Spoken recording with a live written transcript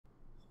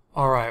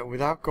Alright,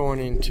 without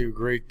going into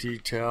great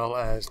detail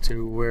as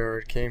to where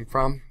it came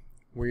from,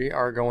 we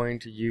are going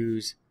to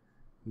use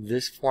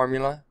this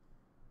formula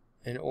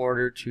in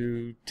order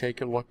to take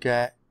a look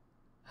at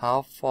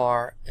how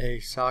far a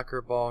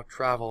soccer ball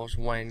travels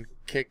when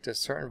kicked a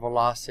certain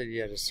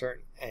velocity at a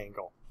certain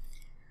angle.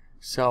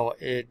 So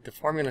the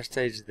formula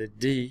states that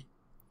d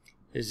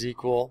is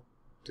equal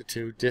to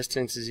 2,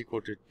 distance is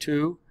equal to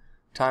 2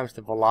 times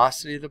the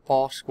velocity of the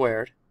ball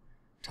squared,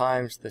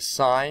 times the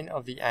sine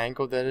of the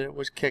angle that it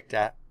was kicked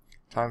at,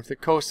 times the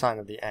cosine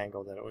of the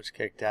angle that it was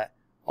kicked at,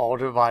 all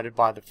divided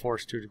by the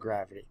force due to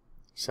gravity.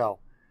 So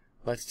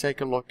let's take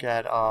a look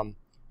at,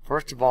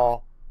 first of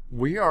all,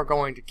 we are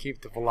going to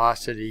keep the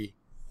velocity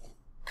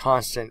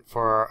constant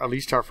for at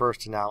least our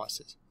first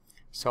analysis.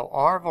 So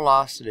our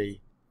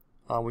velocity,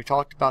 we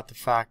talked about the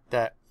fact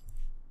that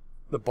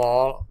the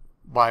ball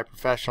by a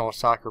professional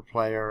soccer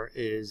player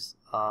is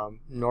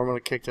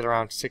normally kicked at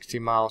around 60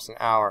 miles an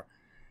hour.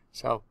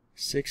 So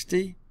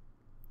 60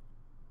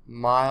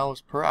 miles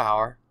per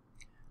hour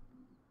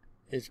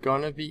is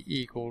going to be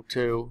equal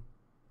to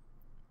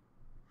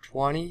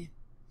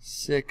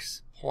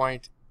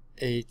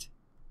 26.8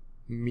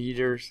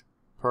 meters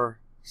per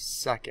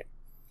second.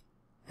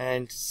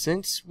 And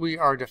since we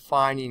are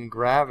defining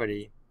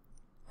gravity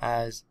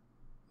as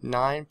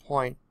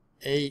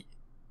 9.8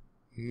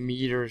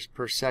 meters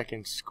per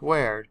second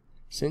squared,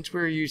 since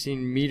we're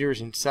using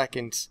meters and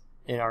seconds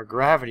in our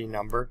gravity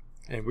number,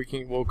 and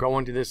we'll go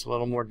into this a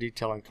little more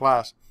detail in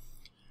class,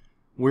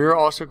 we're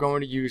also going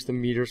to use the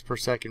meters per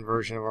second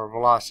version of our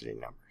velocity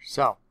number.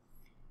 So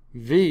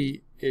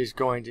v is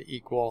going to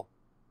equal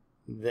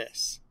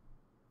this.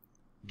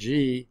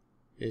 G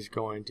is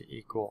going to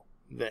equal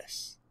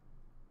this.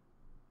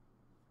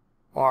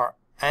 Our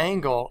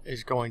angle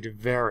is going to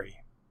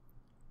vary.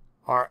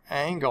 Our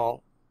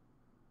angle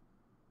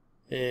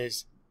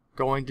is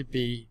going to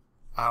be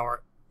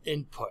our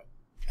input,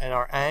 and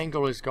our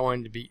angle is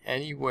going to be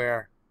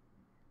anywhere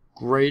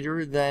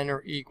greater than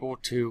or equal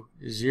to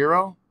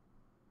 0,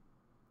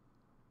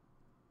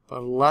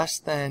 but less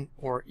than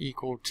or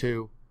equal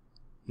to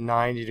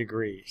 90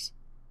 degrees.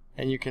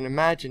 And you can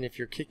imagine if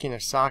you're kicking a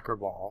soccer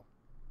ball,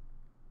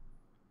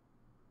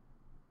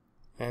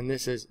 and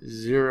this is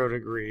 0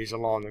 degrees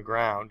along the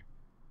ground,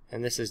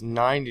 and this is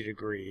 90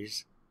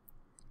 degrees,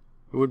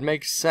 it would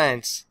make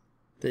sense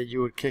that you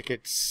would kick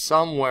it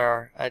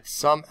somewhere at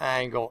some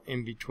angle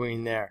in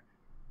between there.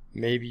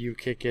 Maybe you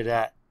kick it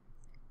at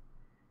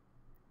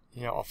a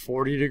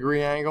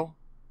 40-degree angle,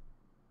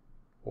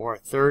 or a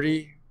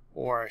 30,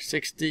 or a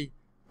 60,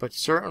 but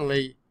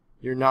certainly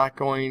you're not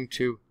going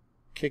to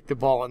kick the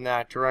ball in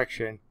that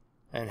direction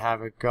and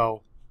have it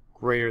go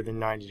greater than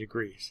 90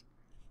 degrees.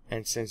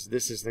 And since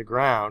this is the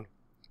ground,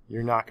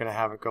 you're not going to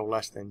have it go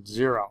less than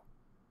 0.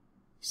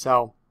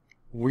 So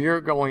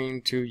we're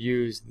going to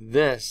use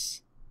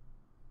this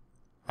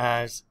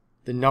as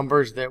the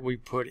numbers that we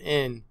put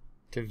in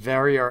to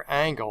vary our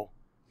angle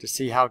to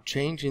see how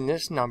changing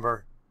this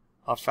number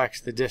affects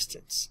the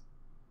distance.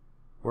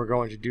 We're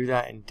going to do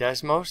that in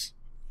Desmos.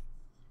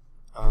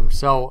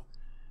 So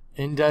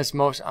in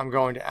Desmos, I'm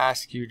going to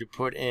ask you to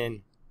put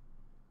in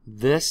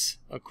this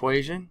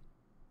equation,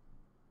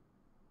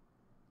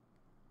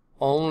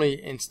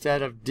 only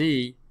instead of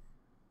d,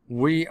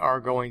 we are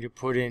going to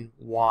put in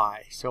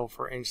y. So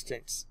for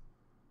instance,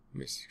 let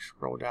me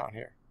scroll down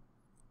here.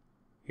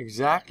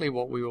 Exactly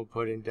what we will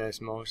put in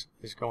Desmos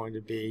is going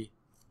to be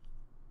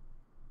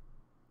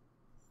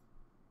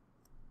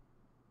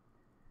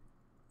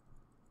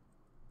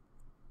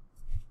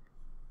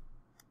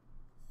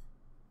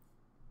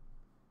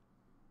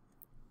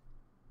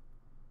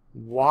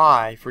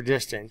y for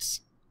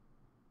distance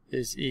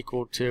is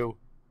equal to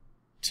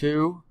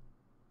 2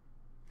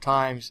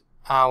 times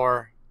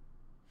our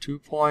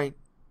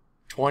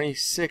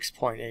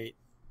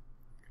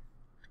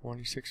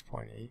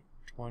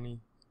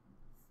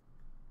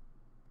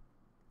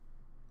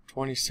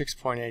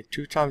 26.8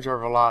 2 times our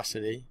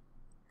velocity,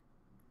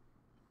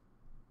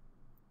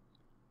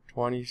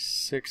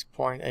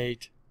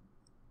 26.8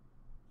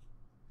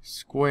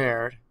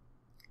 squared,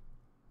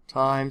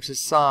 times the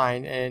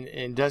sine, and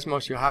in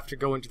Desmos you'll have to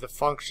go into the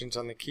functions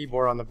on the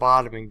keyboard on the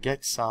bottom and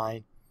get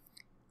sine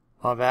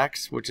of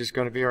x, which is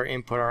going to be our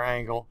input, our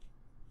angle,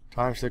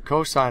 times the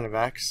cosine of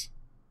x,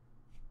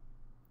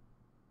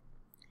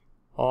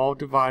 all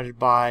divided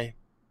by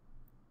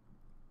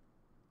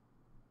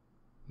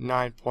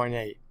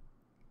 9.8.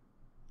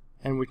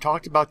 And we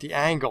talked about the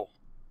angle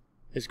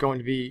is going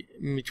to be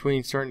in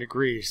between certain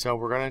degrees. So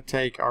we're going to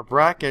take our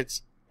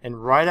brackets,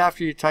 and right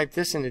after you type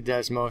this into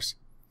Desmos,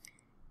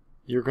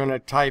 you're going to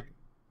type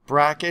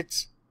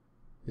brackets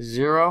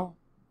 0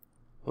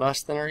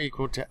 less than or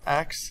equal to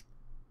x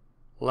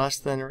less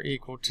than or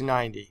equal to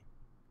 90.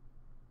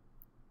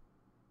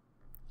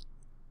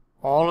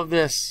 All of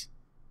this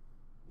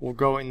will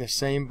go in the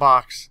same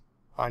box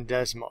on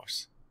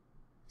Desmos.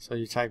 So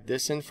you type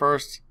this in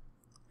first,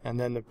 and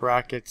then the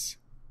brackets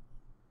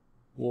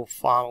will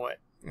follow it.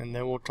 And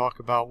then we'll talk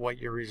about what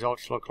your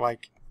results look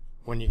like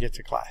when you get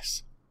to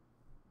class.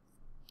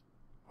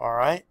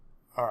 Alright?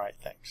 Alright,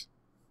 thanks.